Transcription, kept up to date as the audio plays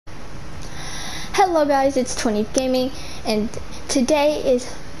Hello guys, it's 20th Gaming, and today is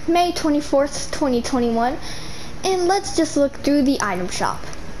May 24th, 2021, and let's just look through the item shop.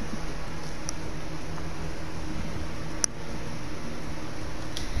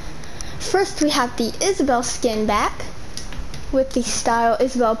 First we have the Isabelle skin back, with the style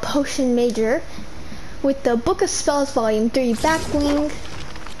Isabelle Potion Major, with the Book of Spells Volume 3 back bling,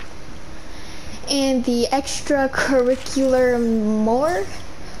 and the extracurricular more.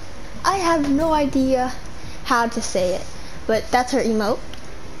 I have no idea how to say it, but that's her emote.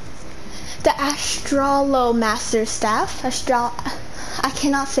 The Astrolo Master Staff. I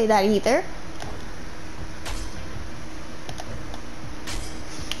cannot say that either.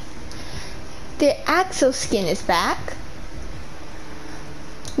 The Axo skin is back,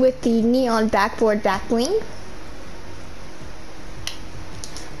 with the neon backboard back bling.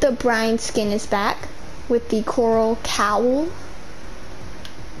 The Brian skin is back, with the coral cowl.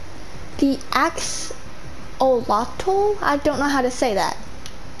 The Axolotl, I don't know how to say that.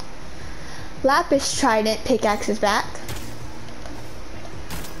 Lapis Trident pickaxe is back.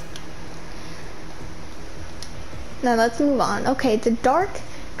 Now let's move on. Okay, the Dark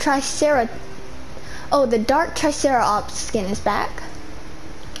Triceratops skin is back.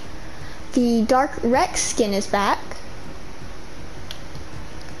 The Dark Rex skin is back.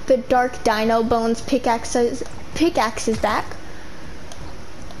 The Dark Dino Bones pickaxe is back.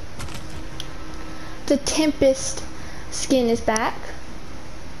 The Tempest skin is back.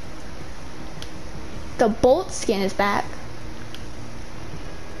 The Bolt skin is back.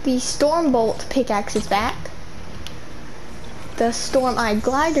 The Stormbolt pickaxe is back. The Storm Eye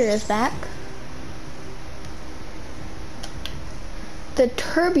glider is back. The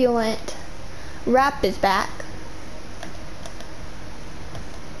Turbulent wrap is back.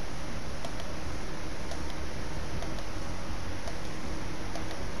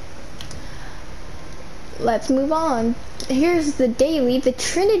 Let's move on. Here's the daily. The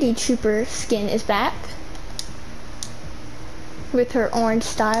Trinity Trooper skin is back, with her orange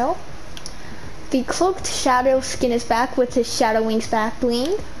style. The Cloaked Shadow skin is back with his Shadow Wings back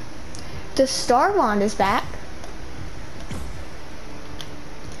bling. The Star Wand is back.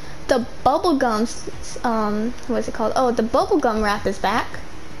 The Bubblegum, what's it called? Oh, the Bubblegum wrap is back.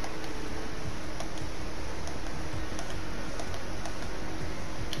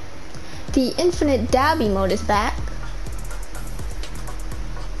 The Infinite Dab emote is back.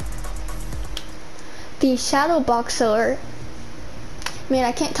 The Shadow Boxer, man,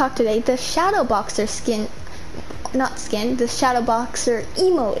 I can't talk today. The Shadow Boxer the Shadow Boxer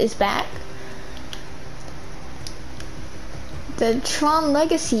emote is back. The Tron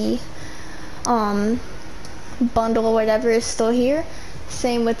Legacy bundle or whatever is still here.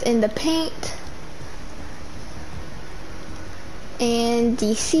 Same within the paint. And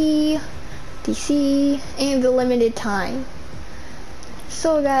DC, and the limited time.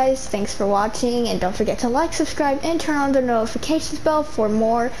 So guys, thanks for watching, and don't forget to like, subscribe, and turn on the notifications bell for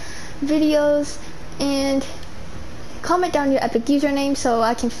more videos, and comment down your Epic username so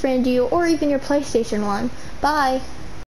I can friend you, or even your PlayStation one. Bye!